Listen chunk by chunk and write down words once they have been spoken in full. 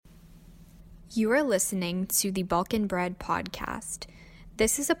You are listening to the Balkan Bread podcast.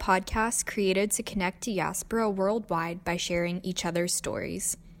 This is a podcast created to connect diaspora worldwide by sharing each other's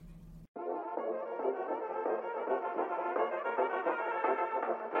stories.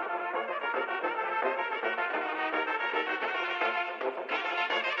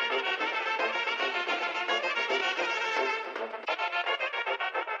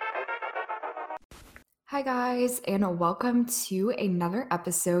 Hi guys, and welcome to another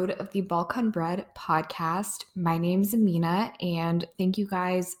episode of the Balkan Bread podcast. My name's Amina, and thank you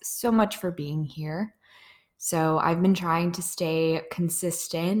guys so much for being here. So I've been trying to stay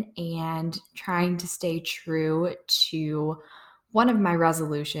consistent and trying to stay true to one of my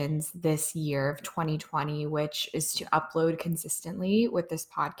resolutions this year of 2020, which is to upload consistently with this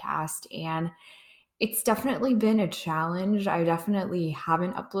podcast. And it's definitely been a challenge. I definitely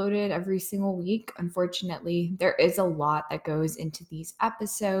haven't uploaded every single week. Unfortunately, there is a lot that goes into these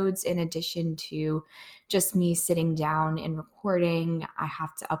episodes in addition to just me sitting down and recording. I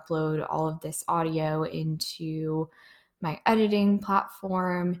have to upload all of this audio into my editing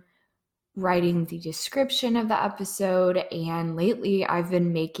platform, writing the description of the episode, and lately I've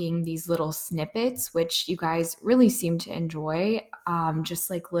been making these little snippets, which you guys really seem to enjoy, just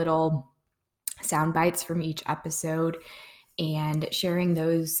like little sound bites from each episode and sharing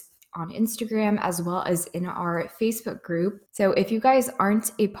those on Instagram as well as in our Facebook group. So if you guys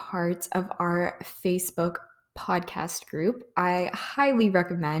aren't a part of our Facebook podcast group, I highly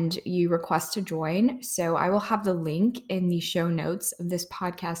recommend you request to join. So I will have the link in the show notes of this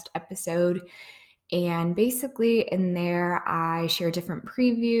podcast episode. And basically, in there, I share different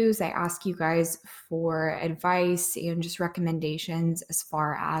previews. I ask you guys for advice and just recommendations as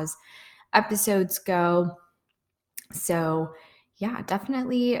far as episodes go. So, yeah,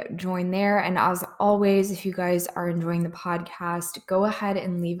 definitely join there. And as always, if you guys are enjoying the podcast, go ahead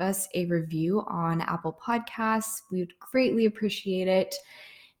and leave us a review on Apple Podcasts. We would greatly appreciate it.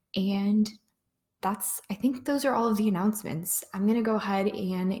 And I think those are all of the announcements. I'm going to go ahead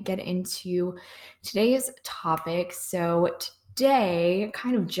and get into today's topic. So, today,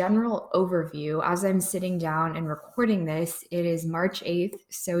 kind of general overview, as I'm sitting down and recording this, it is March 8th,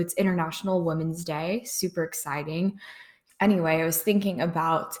 so it's International Women's Day. Super exciting. Anyway, I was thinking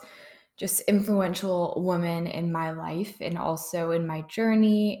about just influential women in my life and also in my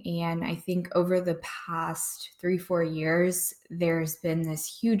journey. And I think over the past 3-4 years, there's been this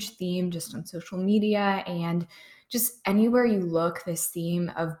huge theme just on social media and just anywhere you look, this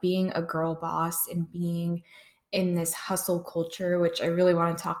theme of being a girl boss and being in this hustle culture, which I really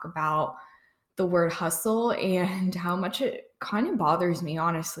want to talk about the word hustle and how much it kind of bothers me,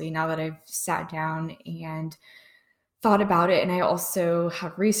 honestly, now that I've sat down and thought about it. And I also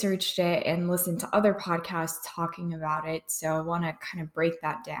have researched it and listened to other podcasts talking about it. So I want to kind of break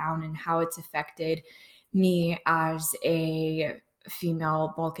that down and how it's affected me as a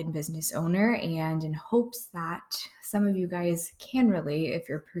female Balkan business owner, and in hopes that some of you guys can relate if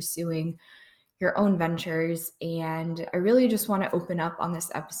you're pursuing your own ventures. And I really just want to open up on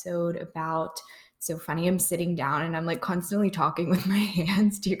this episode about, it's so funny, I'm sitting down and I'm like constantly talking with my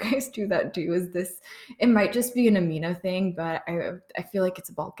hands. Do you guys do that too? It might just be an Amina thing, but I feel like it's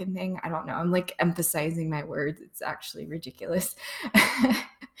a Balkan thing. I don't know. I'm like emphasizing my words. It's actually ridiculous.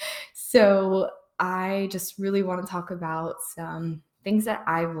 So I just really want to talk about some things that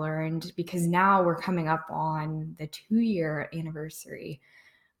I've learned, because now we're coming up on the 2-year anniversary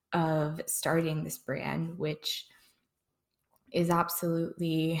of starting this brand, which is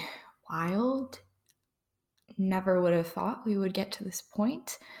absolutely wild. Never would have thought we would get to this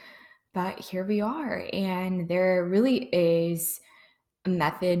point, but here we are. And there really is a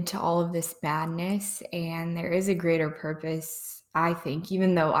method to all of this madness, and there is a greater purpose, I think,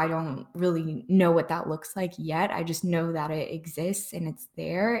 even though I don't really know what that looks like yet. I just know that it exists and it's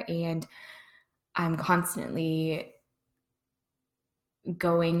there, and I'm constantly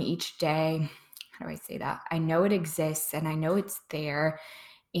going each day. How do I say that? I know it exists and I know it's there.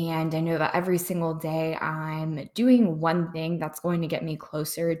 And I know that every single day I'm doing one thing that's going to get me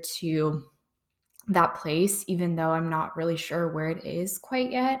closer to that place, even though I'm not really sure where it is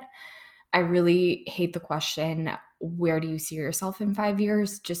quite yet. I really hate the question, where do you see yourself in 5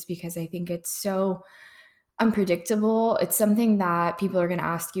 years? Just because I think it's so unpredictable. It's something that people are going to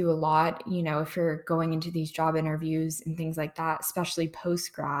ask you a lot, if you're going into these job interviews and things like that, especially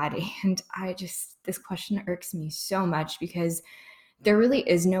post grad. And this question irks me so much because there really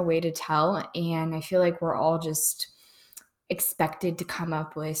is no way to tell. And I feel like we're all just expected to come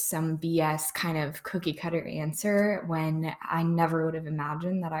up with some BS kind of cookie cutter answer, when I never would have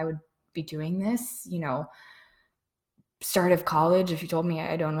imagined that I would be doing this, start of college, if you told me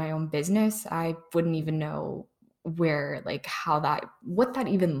I'd own my own business, I wouldn't even know where, like, what that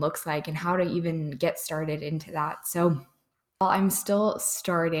even looks like and how to even get started into that. So while I'm still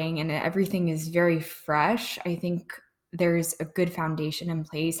starting and everything is very fresh, I think there's a good foundation in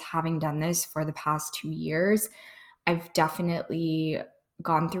place having done this for the past 2 years. I've definitely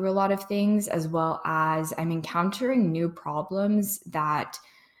gone through a lot of things, as well as I'm encountering new problems that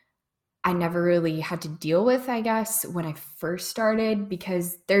I never really had to deal with, I guess, when I first started,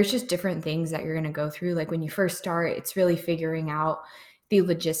 because there's just different things that you're going to go through. Like when you first start, it's really figuring out the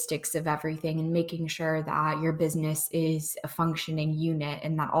logistics of everything and making sure that your business is a functioning unit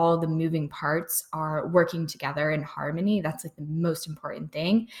and that all the moving parts are working together in harmony. That's like the most important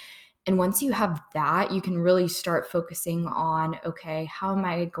thing. And once you have that, you can really start focusing on, okay, how am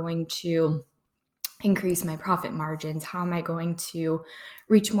I going to increase my profit margins? How am I going to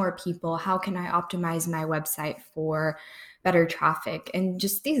reach more people? How can I optimize my website for better traffic? And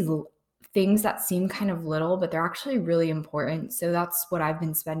just these things that seem kind of little, but they're actually really important. So that's what I've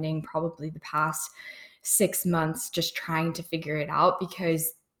been spending probably the past 6 months just trying to figure it out,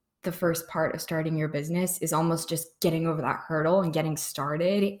 because the first part of starting your business is almost just getting over that hurdle and getting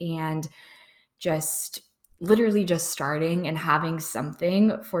started, and just literally just starting and having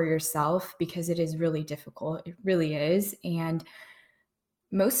something for yourself, because it is really difficult. It really is. And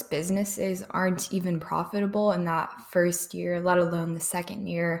most businesses aren't even profitable in that first year, let alone the second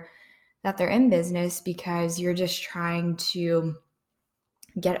year that they're in business, because you're just trying to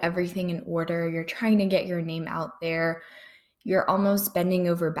get everything in order. You're trying to get your name out there. You're almost bending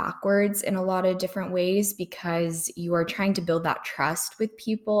over backwards in a lot of different ways, because you are trying to build that trust with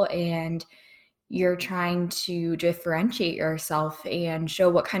people, and you're trying to differentiate yourself and show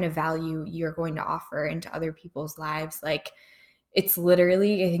what kind of value you're going to offer into other people's lives. Like, it's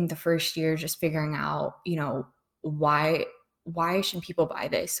literally, I think the first year just figuring out, why should people buy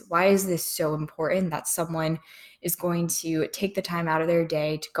this? Why is this so important that someone is going to take the time out of their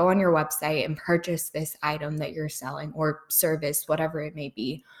day to go on your website and purchase this item that you're selling or service, whatever it may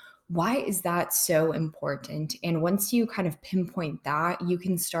be? Why is that so important? And once you kind of pinpoint that, you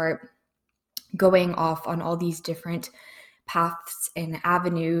can start going off on all these different paths and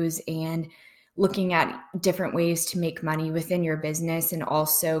avenues and looking at different ways to make money within your business, and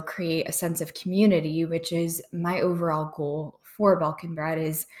also create a sense of community, which is my overall goal for Bulk and Bread.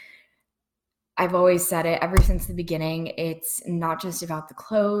 Is, I've always said it ever since the beginning, it's not just about the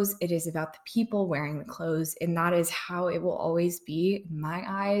clothes, it is about the people wearing the clothes. And that is how it will always be in my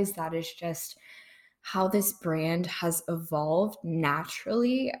eyes. That is just how this brand has evolved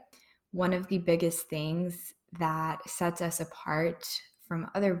naturally. One of the biggest things that sets us apart from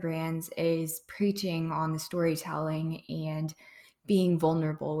other brands is preaching on the storytelling and being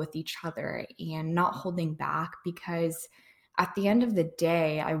vulnerable with each other and not holding back, because at the end of the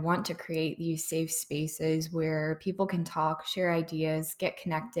day, I want to create these safe spaces where people can talk, share ideas, get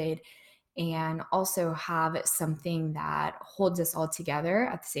connected, and also have something that holds us all together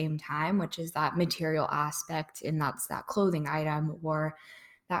at the same time, which is that material aspect. And that's that clothing item or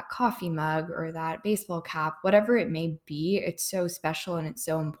that coffee mug or that baseball cap, whatever it may be. It's so special and it's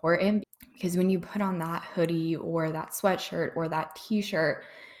so important, because when you put on that hoodie or that sweatshirt or that t-shirt,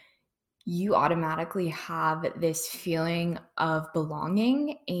 you automatically have this feeling of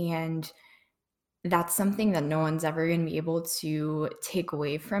belonging. And that's something that no one's ever going to be able to take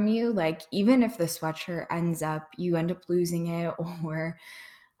away from you. Like, even if the sweatshirt you end up losing it or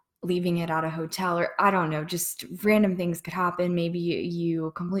leaving it at a hotel, or I don't know, just random things could happen. Maybe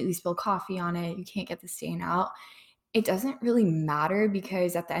you completely spill coffee on it, you can't get the stain out. It doesn't really matter,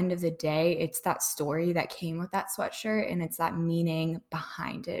 because at the end of the day, it's that story that came with that sweatshirt and it's that meaning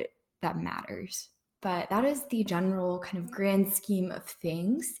behind it that matters. But that is the general kind of grand scheme of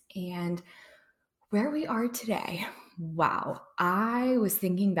things. And where we are today, wow, I was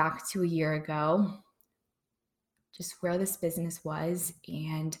thinking back to a year ago, just where this business was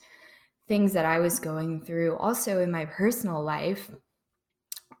and things that I was going through also in my personal life.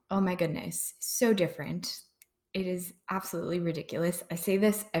 Oh my goodness, so different. It is absolutely ridiculous. I say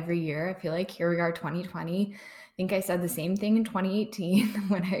this every year. I feel like here we are, 2020. I think I said the same thing in 2018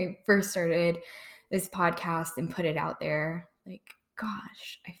 when I first started this podcast and put it out there. Like,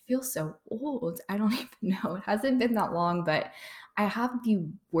 gosh, I feel so old. I don't even know. It hasn't been that long, but I have the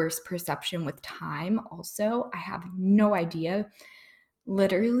worst perception with time also. I have no idea.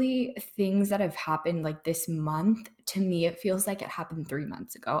 Literally, things that have happened like this month, to me, it feels like it happened 3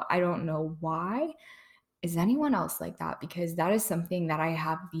 months ago. I don't know why. Is anyone else like that? Because that is something that I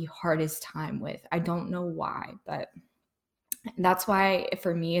have the hardest time with. I don't know why, but that's why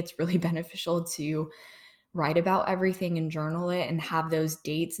for me, it's really beneficial to write about everything and journal it and have those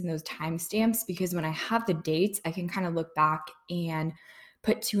dates and those timestamps, because when I have the dates, I can kind of look back and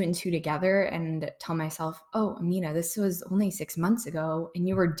put two and two together and tell myself, oh, Amina, this was only 6 months ago and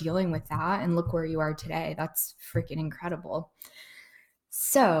you were dealing with that. And look where you are today. That's freaking incredible.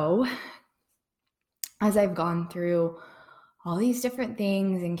 So, as I've gone through all these different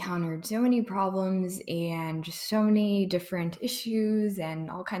things, encountered so many problems and just so many different issues and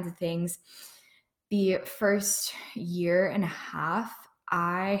all kinds of things, the first year and a half,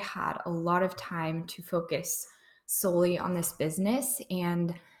 I had a lot of time to focus solely on this business.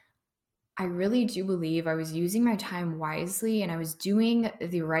 And I really do believe I was using my time wisely and I was doing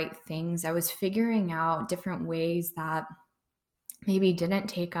the right things. I was figuring out different ways that maybe didn't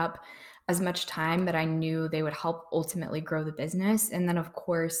take up as much time, but I knew they would help ultimately grow the business. And then, of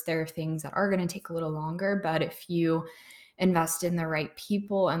course, there are things that are going to take a little longer, but if you invest in the right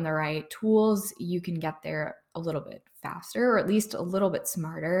people and the right tools, you can get there a little bit faster, or at least a little bit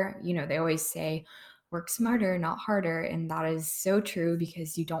smarter. You know, they always say, work smarter, not harder. And that is so true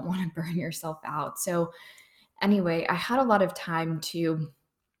because you don't want to burn yourself out. So, anyway, I had a lot of time to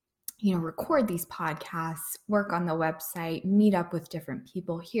record these podcasts, work on the website, meet up with different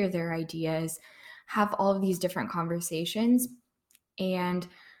people, hear their ideas, have all of these different conversations. And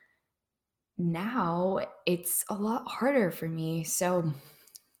now it's a lot harder for me. So,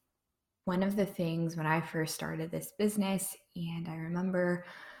 one of the things when I first started this business, and I remember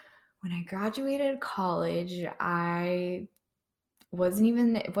when I graduated college, it wasn't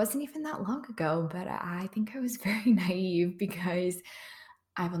even that long ago, but I think I was very naive because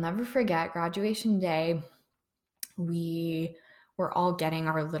I will never forget graduation day. We were all getting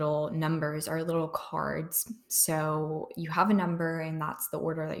our little numbers, our little cards. So you have a number, and that's the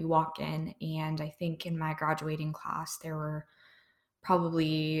order that you walk in. And I think in my graduating class, there were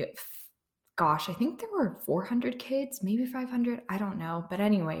probably, I think there were 400 kids, maybe 500. I don't know. But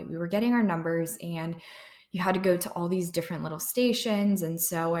anyway, we were getting our numbers, and you had to go to all these different little stations. And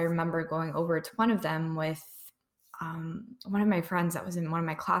so I remember going over to one of them with one of my friends that was in one of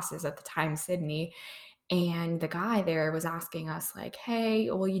my classes at the time, Sydney. And the guy there was asking us, like, hey,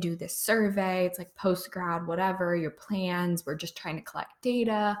 will you do this survey? It's like post grad, whatever, your plans. We're just trying to collect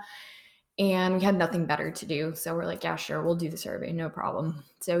data. And we had nothing better to do. So we're like, yeah, sure, we'll do the survey, no problem.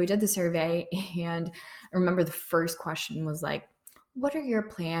 So we did the survey. And I remember the first question was like, what are your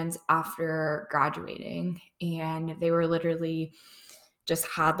plans after graduating? And they were literally just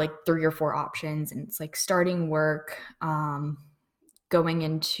had like 3 or 4 options. And it's like starting work, going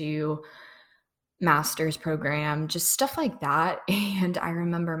into master's program, just stuff like that. And I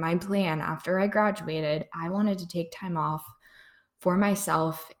remember my plan after I graduated, I wanted to take time off for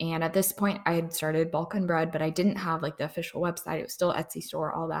myself. And at this point, I had started Balkan Bread, but I didn't have like the official website. It was still Etsy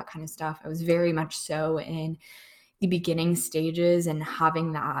store, all that kind of stuff. I was very much so in the beginning stages and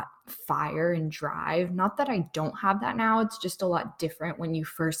having that fire and drive. Not that I don't have that now. It's just a lot different when you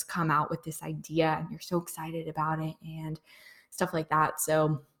first come out with this idea and you're so excited about it and stuff like that.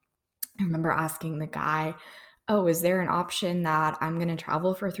 So I remember asking the guy, oh, is there an option that I'm going to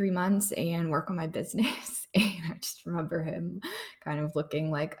travel for 3 months and work on my business? And I just remember him kind of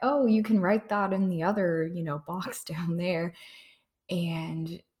looking like, oh, you can write that in the other, box down there.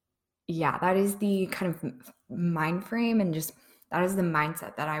 And yeah, that is the kind of mind frame and just that is the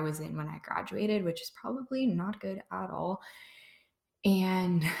mindset that I was in when I graduated, which is probably not good at all.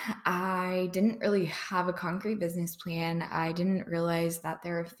 And I didn't really have a concrete business plan. I didn't realize that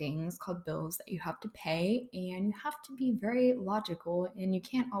there are things called bills that you have to pay, and you have to be very logical, and you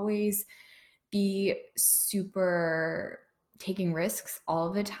can't always be super taking risks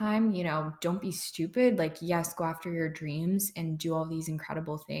all the time. Don't be stupid. Like, yes, go after your dreams and do all these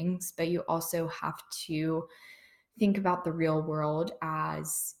incredible things, but you also have to think about the real world,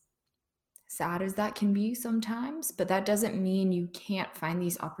 as sad as that can be sometimes, but that doesn't mean you can't find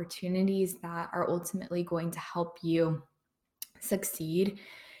these opportunities that are ultimately going to help you succeed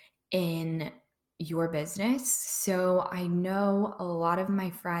in your business. So I know a lot of my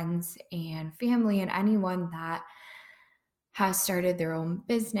friends and family and anyone that has started their own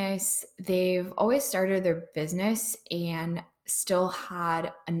business, they've always started their business and still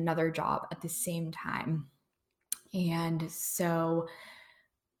had another job at the same time. And so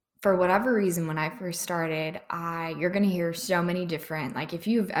for whatever reason, when I first started, you're going to hear so many different, like if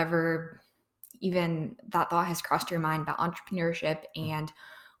you've ever even that thought has crossed your mind about entrepreneurship and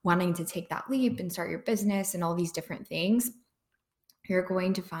wanting to take that leap and start your business and all these different things, you're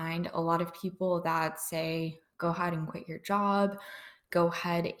going to find a lot of people that say, go ahead and quit your job, go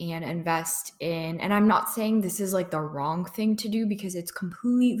ahead and invest in, and I'm not saying this is like the wrong thing to do because it's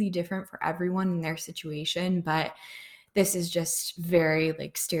completely different for everyone in their situation, but this is just very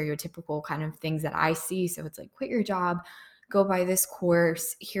like stereotypical kind of things that I see. So it's like, quit your job, go buy this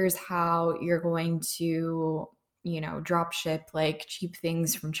course. Here's how you're going to, drop ship like cheap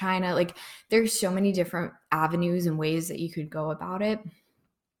things from China. Like there's so many different avenues and ways that you could go about it.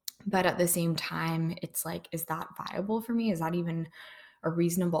 But at the same time, it's like, is that viable for me? Is that even a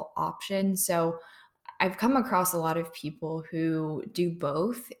reasonable option? So I've come across a lot of people who do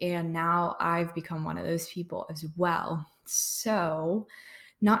both, and now I've become one of those people as well. So,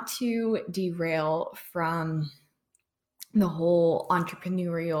 not to derail from the whole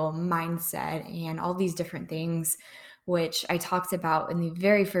entrepreneurial mindset and all these different things, which I talked about in the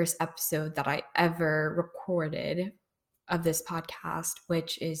very first episode that I ever recorded of this podcast,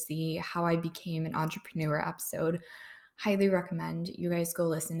 which is the How I Became an Entrepreneur episode. Highly recommend you guys go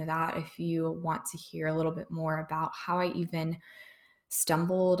listen to that if you want to hear a little bit more about how I even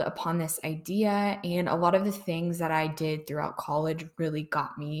stumbled upon this idea. And a lot of the things that I did throughout college really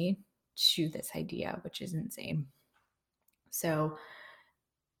got me to this idea, which is insane. So,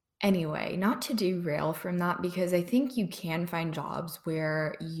 anyway, not to derail from that, because I think you can find jobs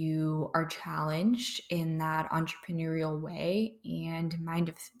where you are challenged in that entrepreneurial way and mind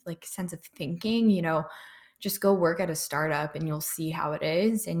of like sense of thinking, just go work at a startup and you'll see how it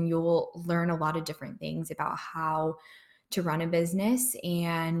is, and you'll learn a lot of different things about how to run a business.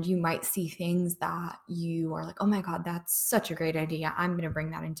 And you might see things that you are like, oh my God, that's such a great idea. I'm going to bring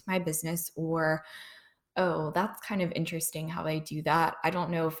that into my business. Or, oh, that's kind of interesting how they do that. I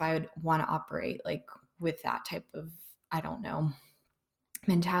don't know if I would want to operate like with that type of, I don't know,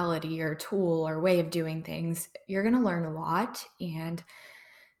 mentality or tool or way of doing things. You're going to learn a lot. And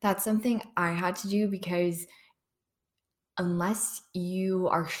that's something I had to do, because unless you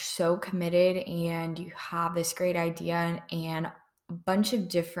are so committed and you have this great idea and a bunch of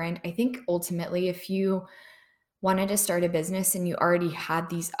different, I think ultimately, if you wanted to start a business and you already had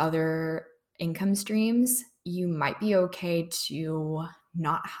these other income streams, you might be okay to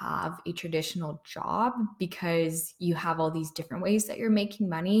not have a traditional job because you have all these different ways that you're making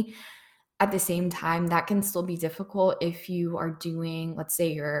money. At the same time, that can still be difficult if you are doing, let's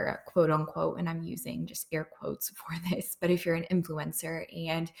say you're a quote unquote, and I'm using just air quotes for this, but if you're an influencer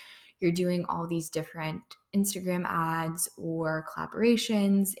and you're doing all these different Instagram ads or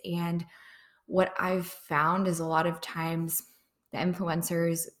collaborations. And what I've found is a lot of times the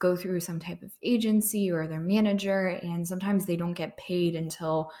influencers go through some type of agency or their manager, and sometimes they don't get paid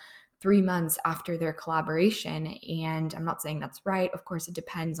until 3 months after their collaboration. And I'm not saying that's right. Of course, it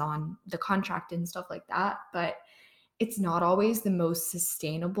depends on the contract and stuff like that, but it's not always the most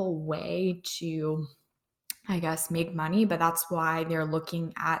sustainable way to, I guess, make money. But that's why they're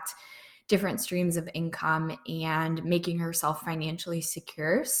looking at different streams of income and making herself financially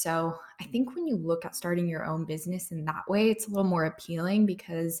secure. So I think when you look at starting your own business in that way, it's a little more appealing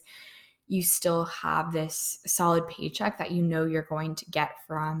because you still have this solid paycheck that you know you're going to get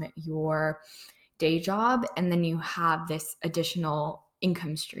from your day job. And then you have this additional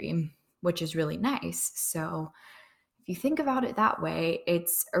income stream, which is really nice. So if you think about it that way,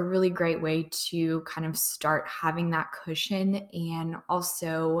 it's a really great way to kind of start having that cushion and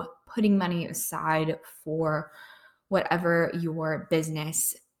also putting money aside for whatever your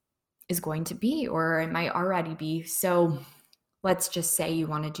business is going to be, or it might already be. So let's just say you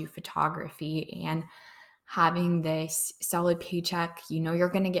want to do photography, and having this solid paycheck, you're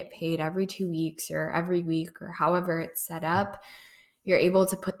going to get paid every 2 weeks or every week or however it's set up. You're able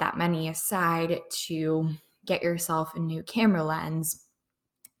to put that money aside to get yourself a new camera lens.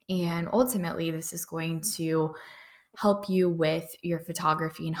 And ultimately, this is going to help you with your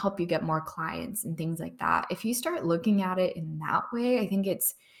photography and help you get more clients and things like that. If you start looking at it in that way, I think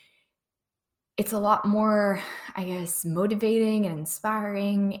it's a lot more, I guess, motivating and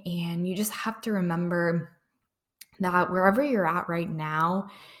inspiring. And you just have to remember that wherever you're at right now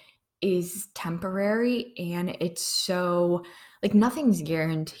is temporary, and it's so like nothing's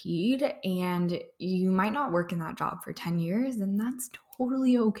guaranteed, and you might not work in that job for 10 years, and that's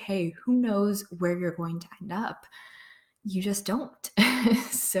totally okay. Who knows where you're going to end up? You just don't.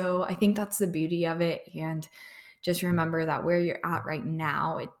 So I think that's the beauty of it. And just remember that where you're at right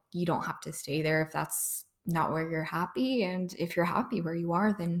now, you don't have to stay there if that's not where you're happy. And if you're happy where you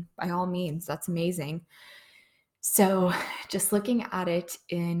are, then by all means, that's amazing. So just looking at it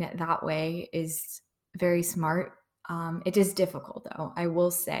in that way is very smart. It is difficult, though. I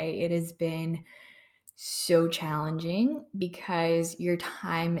will say it has been so challenging because your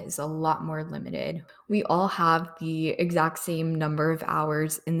time is a lot more limited. We all have the exact same number of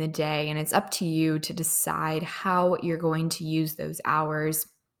hours in the day, and it's up to you to decide how you're going to use those hours.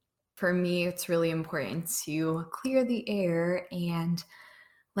 For me, it's really important to clear the air and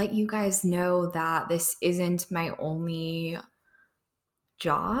let you guys know that this isn't my only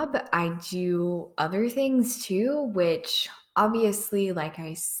job. I do other things too, which obviously, like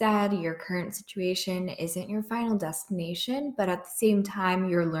I said, your current situation isn't your final destination, but at the same time,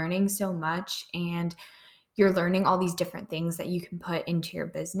 you're learning so much and you're learning all these different things that you can put into your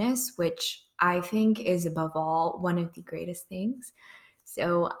business, which I think is above all one of the greatest things.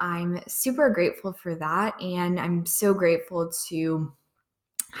 So I'm super grateful for that. And I'm so grateful to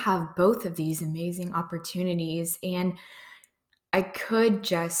have both of these amazing opportunities. And I could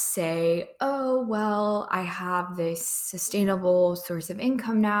just say, oh, well, I have this sustainable source of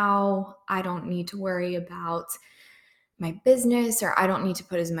income now. I don't need to worry about my business or I don't need to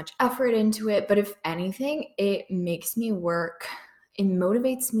put as much effort into it. But if anything, it makes me work. It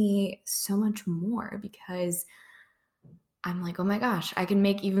motivates me so much more because I'm like, oh my gosh, I can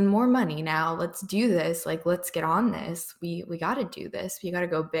make even more money now. Let's do this. Like, let's get on this. We got to do this. We got to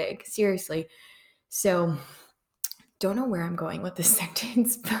go big. Seriously. So, don't know where I'm going with this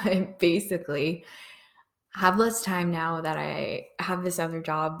sentence, but basically, have less time now that I have this other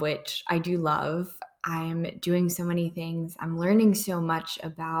job, which I do love. I'm doing so many things. I'm learning so much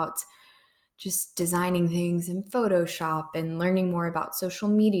about just designing things in Photoshop and learning more about social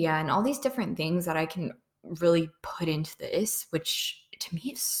media and all these different things that I can really put into this, which to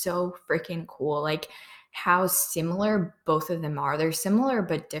me is so freaking cool. Like how similar both of them are. They're similar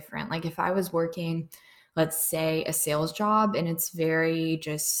but different. Like if I was working, let's say, a sales job and it's very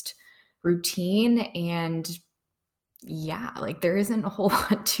just routine and yeah, like there isn't a whole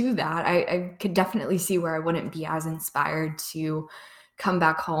lot to that. I could definitely see where I wouldn't be as inspired to come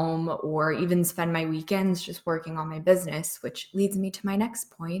back home or even spend my weekends just working on my business, which leads me to my next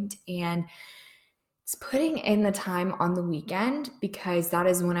point. And it's putting in the time on the weekend because that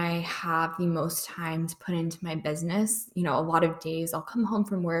is when I have the most time to put into my business. You know, a lot of days I'll come home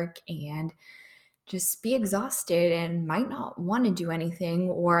from work and just be exhausted and might not want to do anything,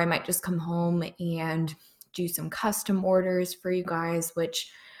 or I might just come home and do some custom orders for you guys, which,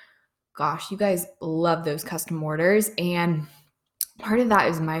 gosh, you guys love those custom orders. And part of that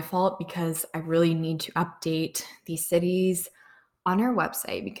is my fault because I really need to update these cities on our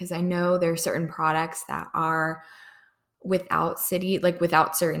website because I know there are certain products that are without city, like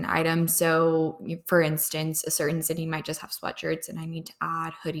without certain items. So, for instance, a certain city might just have sweatshirts and I need to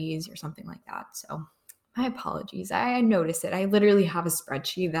add hoodies or something like that. So, my apologies. I noticed it. I literally have a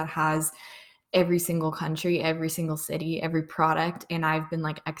spreadsheet that has every single country, every single city, every product, and I've been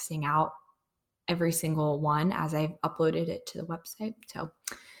like Xing out every single one as I've uploaded it to the website. So,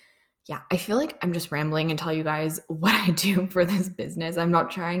 yeah, I feel like I'm just rambling and tell you guys what I do for this business. I'm not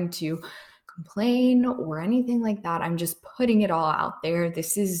trying to complain or anything like that. I'm just putting it all out there.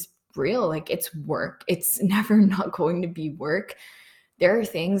 This is real. Like it's work. It's never not going to be work. There are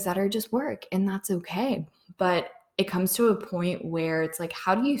things that are just work and that's okay. But it comes to a point where it's like,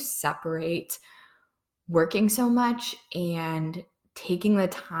 how do you separate working so much and taking the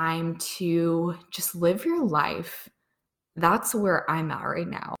time to just live your life? That's where I'm at right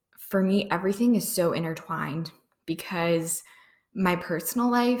now. For me, everything is so intertwined because my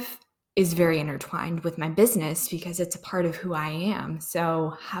personal life is very intertwined with my business because it's a part of who I am.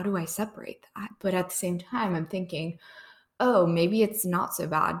 So, how do I separate that? But at the same time, I'm thinking, oh, maybe it's not so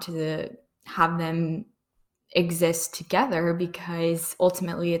bad to have them exist together because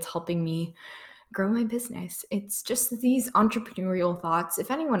ultimately it's helping me grow my business. It's just these entrepreneurial thoughts.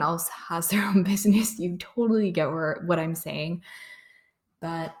 If anyone else has their own business, you totally get what I'm saying.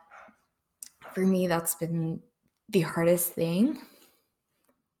 But for me, that's been the hardest thing.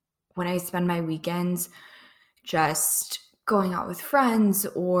 When I spend my weekends just going out with friends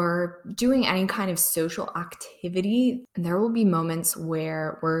or doing any kind of social activity, there will be moments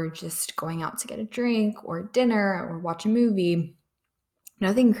where we're just going out to get a drink or dinner or watch a movie,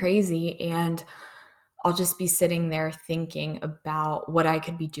 nothing crazy. And I'll just be sitting there thinking about what I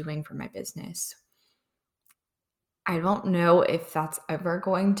could be doing for my business. I don't know if that's ever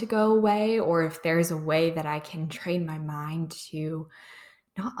going to go away or if there's a way that I can train my mind to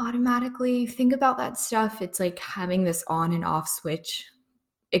not automatically think about that stuff. It's like having this on and off switch,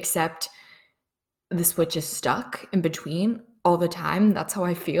 except the switch is stuck in between all the time. That's how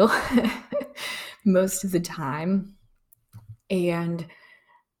I feel most of the time. And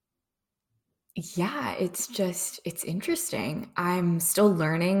yeah, it's interesting. I'm still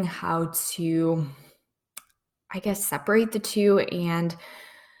learning how to I guess, separate the two. And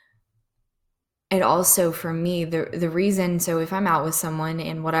it also, for me, the reason, so if I'm out with someone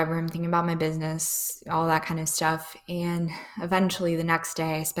and whatever, I'm thinking about my business, all that kind of stuff, and eventually the next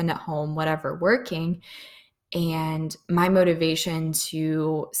day I spend at home, whatever, working, and my motivation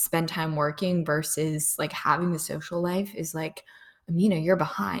to spend time working versus like having the social life is like, Amina, you're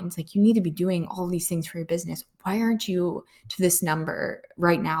behind. Like, you need to be doing all these things for your business. Why aren't you to this number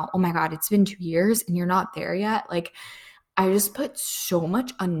right now? Oh my God, it's been 2 years and you're not there yet. Like, I just put so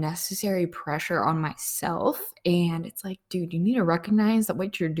much unnecessary pressure on myself. And it's like, dude, you need to recognize that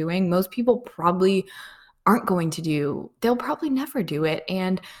what you're doing, most people probably aren't going to do. They'll probably never do it.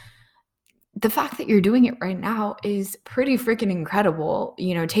 And the fact that you're doing it right now is pretty freaking incredible.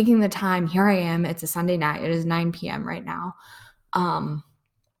 You know, taking the time, here I am, it's a Sunday night, it is 9 p.m. right now.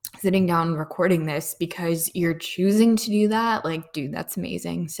 Sitting down and recording this because you're choosing to do that. Like, dude, that's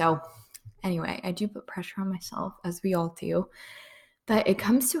amazing. So anyway, I do put pressure on myself, as we all do. But it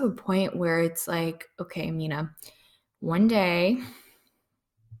comes to a point where it's like, okay, Amina, one day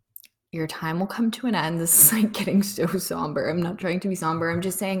your time will come to an end. This is like getting so somber. I'm not trying to be somber. I'm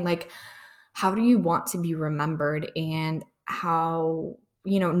just saying, like, how do you want to be remembered? And how,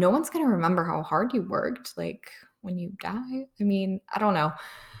 no one's going to remember how hard you worked, like, when you die. I mean, I don't know.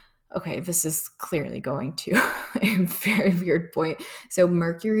 Okay, this is clearly going to a very weird point. So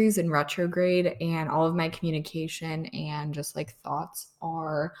Mercury's in retrograde, and all of my communication and just like thoughts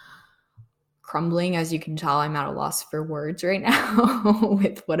are crumbling. As you can tell, I'm at a loss for words right now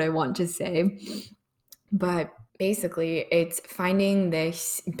with what I want to say. But basically, it's finding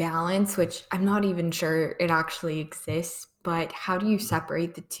this balance, which I'm not even sure it actually exists. But how do you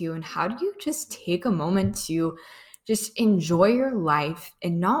separate the two? And how do you just take a moment to just enjoy your life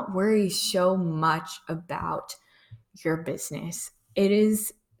and not worry so much about your business? It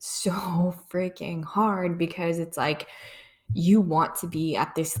is so freaking hard because it's like, you want to be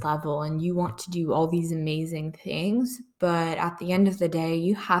at this level and you want to do all these amazing things, but at the end of the day,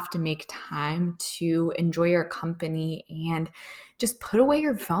 you have to make time to enjoy your company and just put away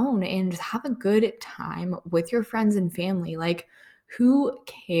your phone and just have a good time with your friends and family. Like, who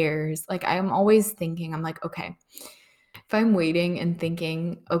cares? Like, I'm always thinking, I'm like, okay, if I'm waiting and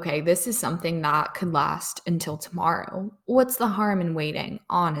thinking, okay, this is something that could last until tomorrow, what's the harm in waiting?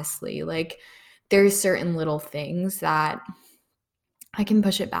 Honestly, like, there's certain little things that I can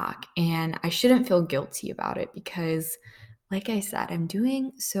push it back, and I shouldn't feel guilty about it because, like I said, I'm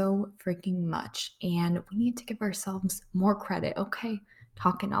doing so freaking much, and we need to give ourselves more credit. Okay,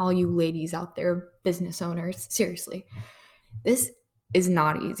 talking to all you ladies out there, business owners, seriously, this is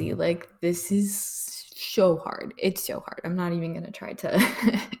not easy. Like, this is so hard. It's so hard. I'm not even going to try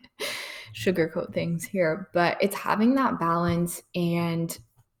to sugarcoat things here, but it's having that balance. And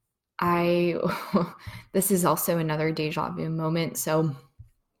I, this is also another deja vu moment. So,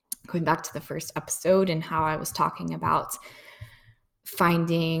 going back to the first episode and how I was talking about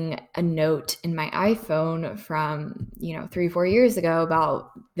finding a note in my iPhone from, 3-4 years ago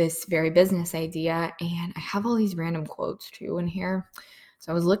about this very business idea. And I have all these random quotes too in here.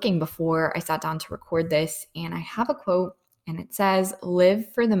 So I was looking before I sat down to record this, and I have a quote, and it says,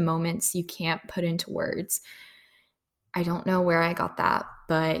 "Live for the moments you can't put into words." I don't know where I got that,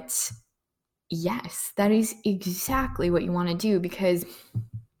 but yes, that is exactly what you want to do, because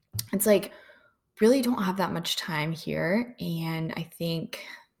it's like, really don't have that much time here. And I think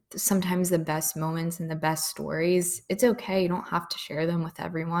sometimes the best moments and the best stories, it's okay. You don't have to share them with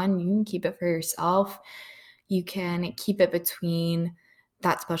everyone. You can keep it for yourself. You can keep it between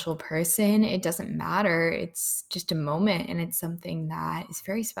that special person. It doesn't matter. It's just a moment, and it's something that is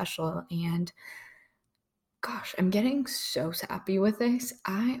very special. And gosh, I'm getting so sappy with this.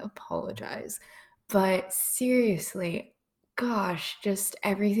 I apologize. But seriously, gosh, just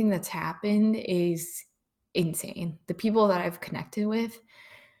everything that's happened is insane. The people that I've connected with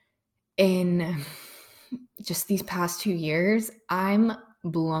in just these past 2 years, I'm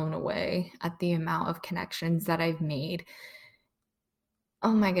blown away at the amount of connections that I've made.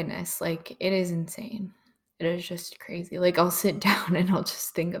 Oh my goodness, like, it is insane. It is just crazy. Like, I'll sit down and I'll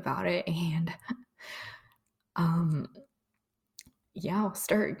just think about it, and um yeah, I'll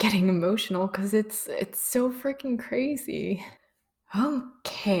start getting emotional because it's so freaking crazy.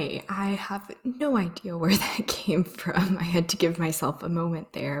 Okay, I have no idea where that came from. I had to give myself a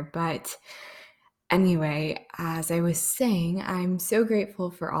moment there. But anyway, as I was saying, I'm so grateful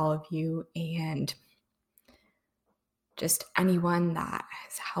for all of you and just anyone that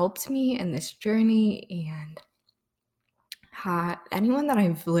has helped me in this journey, and anyone that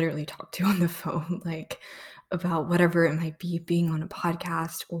I've literally talked to on the phone. Like, about whatever it might be, being on a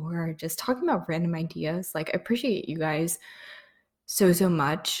podcast or just talking about random ideas. Like, I appreciate you guys so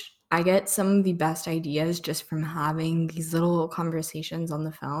much. I get some of the best ideas just from having these little conversations on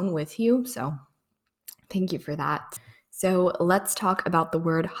the phone with you. So thank you for that. So let's talk about the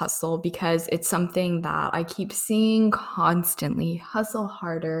word hustle, because it's something that I keep seeing constantly. Hustle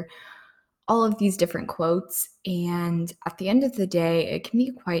harder, all of these different quotes. And at the end of the day, it can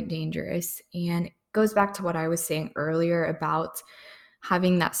be quite dangerous. And it goes back to what I was saying earlier about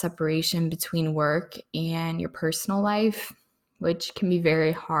having that separation between work and your personal life, which can be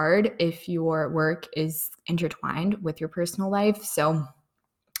very hard if your work is intertwined with your personal life. So,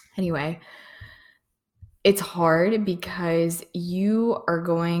 anyway, it's hard because you are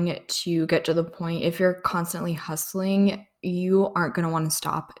going to get to the point, if you're constantly hustling, you aren't going to want to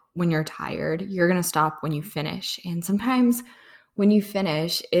stop when you're tired. You're going to stop when you finish. And sometimes when you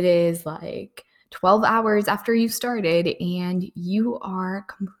finish, it is like 12 hours after you started and you are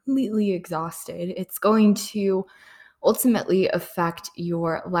completely exhausted. It's going to ultimately affect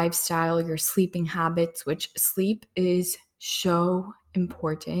your lifestyle, your sleeping habits, which sleep is so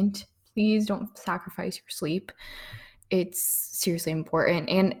important. Please don't sacrifice your sleep. It's seriously important,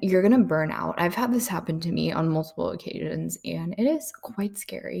 and you're going to burn out. I've had this happen to me on multiple occasions, and it is quite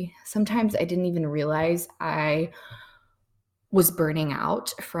scary. Sometimes I didn't even realize I was burning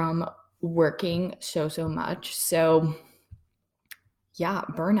out from working so much. So, yeah,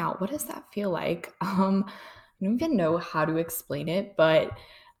 burnout. What does that feel like? I don't even know how to explain it, but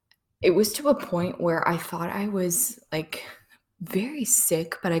it was to a point where I thought I was like very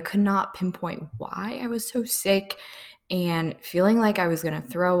sick, but I could not pinpoint why I was so sick, and feeling like I was going to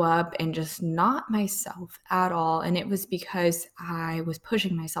throw up and just not myself at all. And it was because I was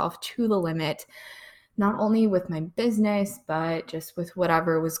pushing myself to the limit, not only with my business, but just with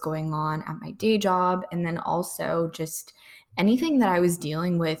whatever was going on at my day job. And then also just anything that I was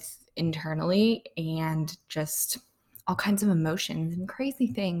dealing with internally, and just all kinds of emotions and crazy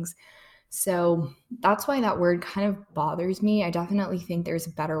things. So that's why that word kind of bothers me. I definitely think there's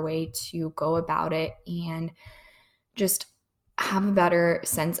a better way to go about it and just have a better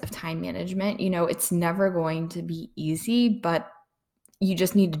sense of time management. You know, it's never going to be easy, but you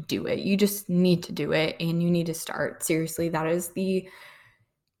just need to do it. You just need to do it, and you need to start. Seriously, that is the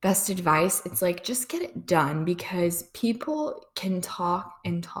best advice. It's like, just get it done, because people can talk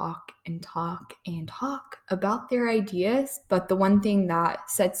and talk and talk and talk about their ideas. But the one thing that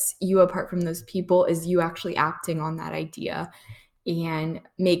sets you apart from those people is you actually acting on that idea and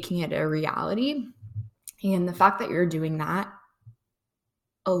making it a reality. And the fact that you're doing that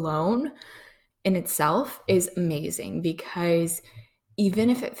alone in itself is amazing, because even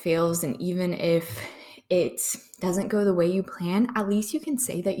if it fails and even if it doesn't go the way you plan, at least you can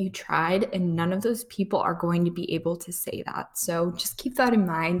say that you tried, and none of those people are going to be able to say that. So just keep that in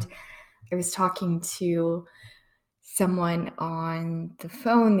mind. I was talking to someone on the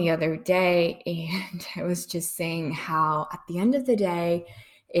phone the other day, and I was just saying how at the end of the day,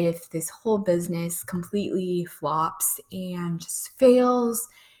 if this whole business completely flops and just fails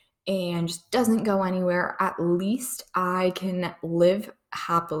and just doesn't go anywhere, at least I can live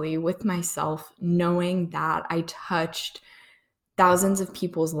happily with myself knowing that I touched thousands of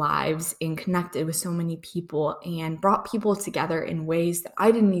people's lives and connected with so many people and brought people together in ways that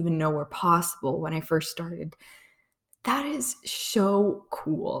I didn't even know were possible when I first started. That is so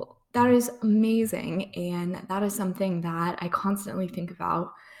cool. That is amazing. And that is something that I constantly think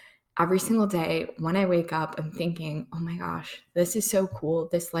about every single day. When I wake up, I'm thinking, oh my gosh, this is so cool.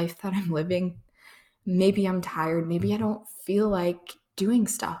 This life that I'm living. Maybe I'm tired. Maybe I don't feel like doing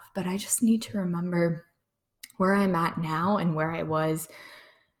stuff, but I just need to remember where I'm at now and where I was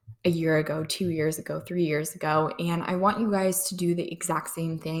a year ago, 2 years ago, 3 years ago. And I want you guys to do the exact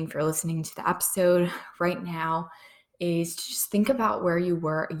same thing. For listening to the episode right now, is to just think about where you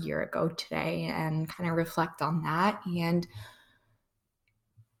were a year ago today and kind of reflect on that. And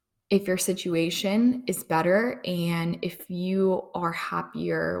if your situation is better and if you are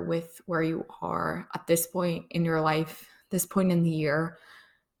happier with where you are at this point in your life, this point in the year,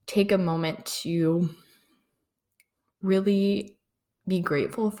 take a moment to really be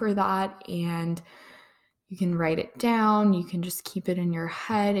grateful for that. And you can write it down. You can just keep it in your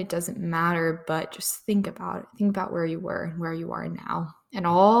head. It doesn't matter, but just think about it. Think about where you were and where you are now, and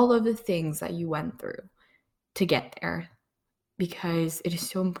all of the things that you went through to get there, because it is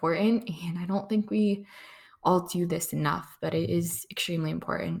so important. And I don't think we all do this enough, but it is extremely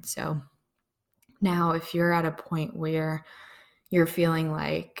important. So now, if you're at a point where you're feeling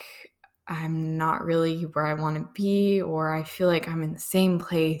like, I'm not really where I want to be, or I feel like I'm in the same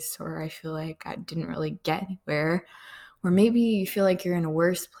place, or I feel like I didn't really get anywhere, or maybe you feel like you're in a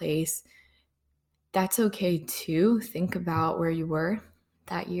worse place, that's okay too. Think about where you were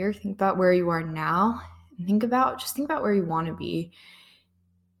that year, think about where you are now, and think about where you want to be.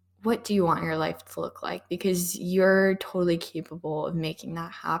 What do you want your life to look like? Because you're totally capable of making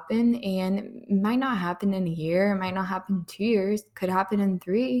that happen. And it might not happen in a year, it might not happen in 2 years, it could happen in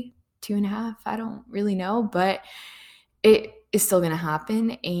 3, 2.5. I don't really know, but it is still going to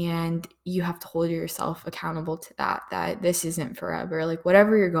happen. And you have to hold yourself accountable to that this isn't forever. Like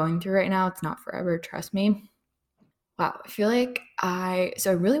whatever you're going through right now, it's not forever. Trust me. Wow, I feel like I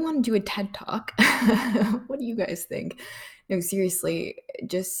really want to do a TED Talk. What do you guys think? No, seriously,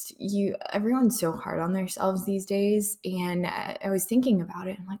 just everyone's so hard on themselves these days. And I was thinking about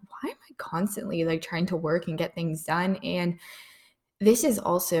it. I'm like, why am I constantly like trying to work and get things done? And this is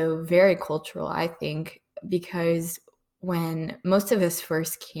also very cultural, I think, because when most of us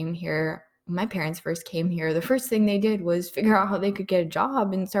first came here, my parents first came here, the first thing they did was figure out how they could get a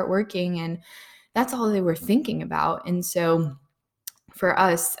job and start working. And that's all they were thinking about. And so for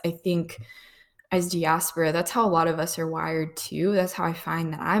us, I think as diaspora, that's how a lot of us are wired too. That's how I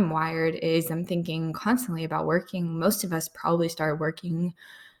find that I'm wired is I'm thinking constantly about working. Most of us probably started working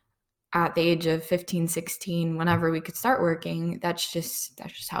at the age of 15, 16, whenever we could start working. That's just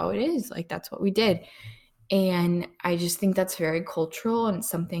how it is. Like that's what we did. And I just think that's very cultural and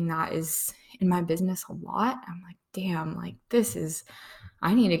something that is in my business a lot. I'm like, damn, like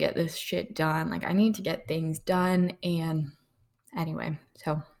I need to get this shit done. Like I need to get things done. And anyway,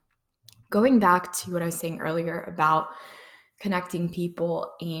 so going back to what I was saying earlier about connecting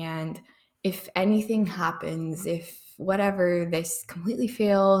people, and if anything happens, if whatever this completely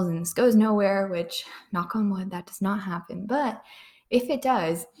fails and this goes nowhere, which knock on wood, that does not happen. But if it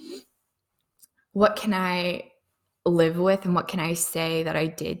does, what can I live with and what can I say that I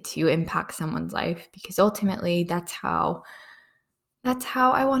did to impact someone's life? Because ultimately that's how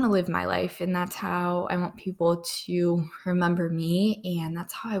I want to live my life, and that's how I want people to remember me, and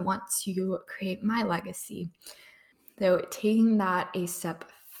that's how I want to create my legacy. So taking that a step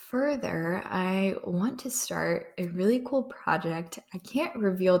further, I want to start a really cool project. I can't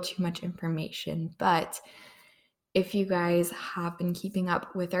reveal too much information, but if you guys have been keeping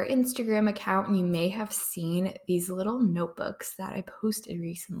up with our Instagram account, you may have seen these little notebooks that I posted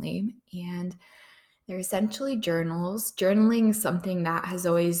recently, and they're essentially journals. Journaling is something that has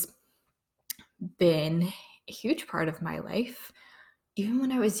always been a huge part of my life. Even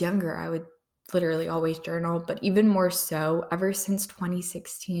when I was younger, I would literally always journal, but even more so ever since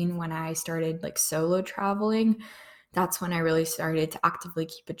 2016 when I started like solo traveling, that's when I really started to actively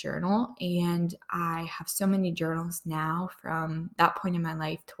keep a journal. And I have so many journals now from that point in my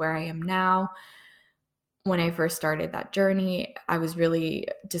life to where I am now. When I first started that journey, I was really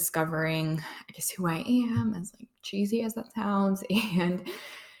discovering, I guess, who I am, as like cheesy as that sounds, and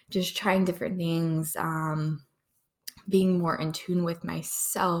just trying different things, being more in tune with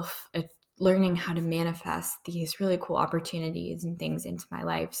myself, learning how to manifest these really cool opportunities and things into my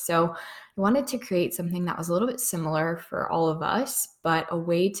life. So I wanted to create something that was a little bit similar for all of us, but a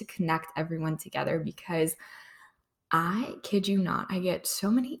way to connect everyone together, because I kid you not, I get so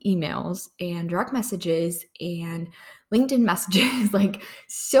many emails and direct messages and LinkedIn messages, like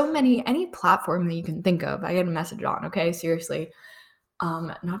so many, any platform that you can think of, I get a message on, okay? Seriously.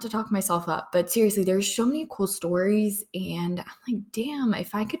 Not to talk myself up, but seriously, there's so many cool stories, and I'm like, damn,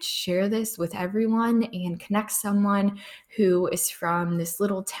 if I could share this with everyone and connect someone who is from this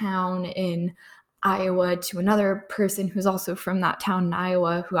little town in Iowa to another person who's also from that town in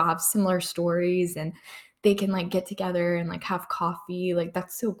Iowa who have similar stories, and they can like get together and like have coffee. Like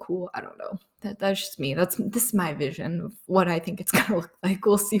that's so cool. I don't know. That's just me. This is my vision of what I think it's gonna look like.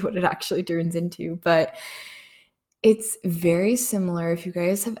 We'll see what it actually turns into. But it's very similar if you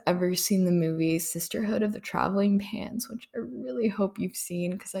guys have ever seen the movie Sisterhood of the Traveling Pants, which I really hope you've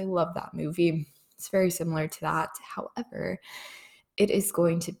seen because I love that movie. It's very similar to that. However, it is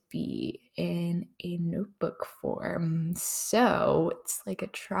going to be in a notebook form. So it's like a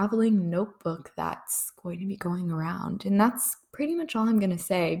traveling notebook that's going to be going around. And that's pretty much all I'm going to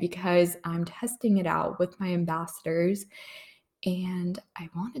say because I'm testing it out with my ambassadors. And I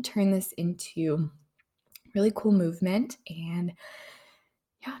want to turn this into really cool movement, and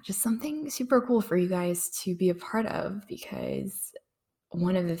yeah, just something super cool for you guys to be a part of, because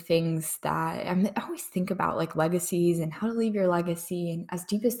one of the things that I always think about, like legacies and how to leave your legacy, and as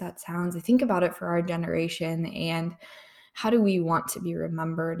deep as that sounds, I think about it for our generation and how do we want to be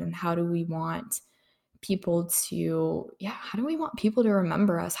remembered, and how do we want people to, how do we want people to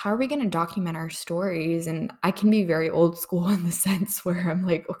remember us? How are we going to document our stories? And I can be very old school in the sense where I'm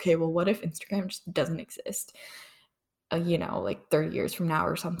like, okay, well, what if Instagram just doesn't exist? Like 30 years from now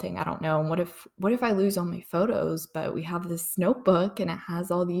or something. I don't know. And what if I lose all my photos, but we have this notebook and it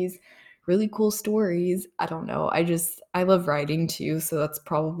has all these really cool stories? I don't know. I love writing too, so that's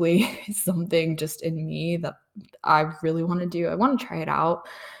probably something just in me that I really want to do. I want to try it out.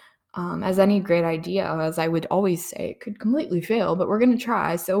 As any great idea, as I would always say, it could completely fail, but we're going to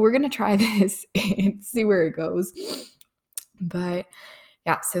try. So we're going to try this and see where it goes. But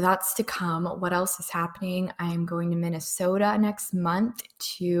yeah, so that's to come. What else is happening? I'm going to Minnesota next month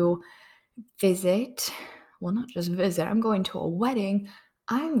to visit. Well, not just visit, I'm going to a wedding.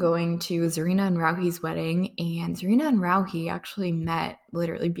 I'm going to Zarina and Rauhi's wedding, and Zarina and Rauhi actually met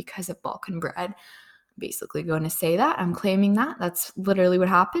literally because of Balkan Bread. Basically going to say that. I'm claiming that. That's literally what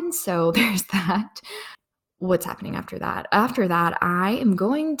happened. So there's that. What's happening after that? After that, I am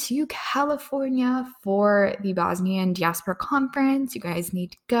going to California for the Bosnian Diaspora Conference. You guys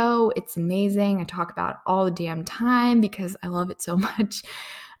need to go. It's amazing. I talk about it all the damn time because I love it so much.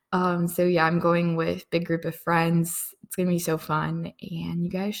 So yeah, I'm going with a big group of friends. It's going to be so fun, and you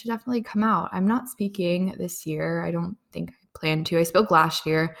guys should definitely come out. I'm not speaking this year. I don't think I plan to. I spoke last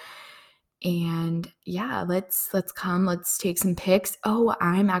year. And yeah, let's come. Let's take some pics. Oh,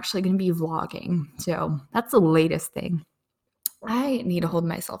 I'm actually going to be vlogging. So that's the latest thing. I need to hold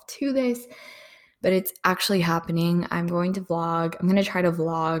myself to this, but it's actually happening. I'm going to vlog. I'm going to try to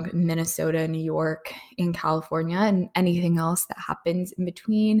vlog Minnesota, New York, and California, and anything else that happens in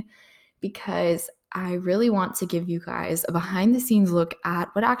between, because I really want to give you guys a behind the scenes look at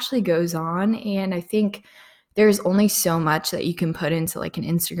what actually goes on. And I think there's only so much that you can put into like an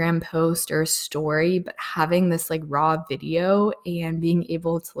Instagram post or a story, but having this like raw video and being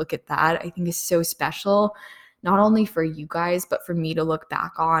able to look at that, I think is so special, not only for you guys, but for me to look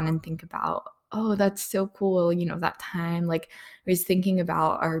back on and think about, oh, that's so cool. That time, like I was thinking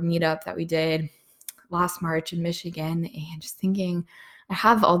about our meetup that we did last March in Michigan and just thinking, I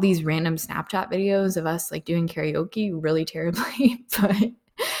have all these random Snapchat videos of us like doing karaoke really terribly, but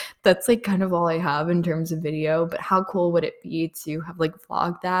that's like kind of all I have in terms of video. But how cool would it be to have like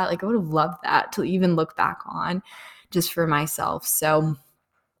vlogged that? Like I would have loved that to even look back on just for myself. So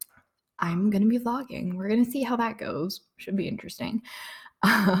I'm going to be vlogging. We're going to see how that goes. Should be interesting.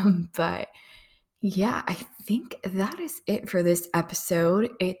 But yeah, I think that is it for this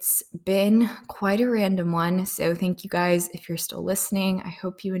episode. It's been quite a random one. So thank you guys if you're still listening. I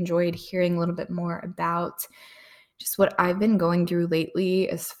hope you enjoyed hearing a little bit more about just what I've been going through lately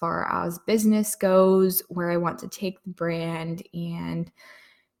as far as business goes, where I want to take the brand, and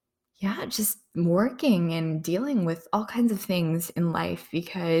yeah, just working and dealing with all kinds of things in life,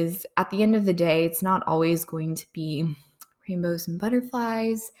 because at the end of the day, it's not always going to be rainbows and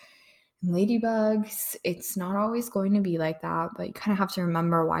butterflies and ladybugs. It's not always going to be like that, but you kind of have to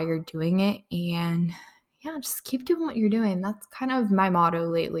remember why you're doing it, and yeah, just keep doing what you're doing. That's kind of my motto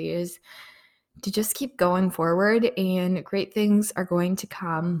lately, is to just keep going forward, and great things are going to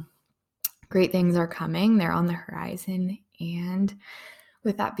come. Great things are coming. They're on the horizon. And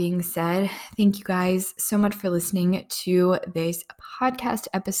with that being said, thank you guys so much for listening to this podcast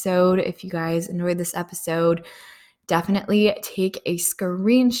episode. If you guys enjoyed this episode, definitely take a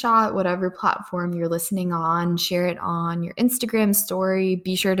screenshot, whatever platform you're listening on, share it on your Instagram story.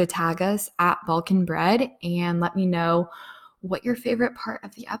 Be sure to tag us at Balkan Bread and let me know what your favorite part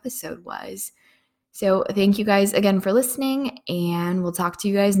of the episode was. So thank you guys again for listening, and we'll talk to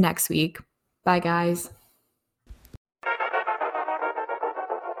you guys next week. Bye, guys.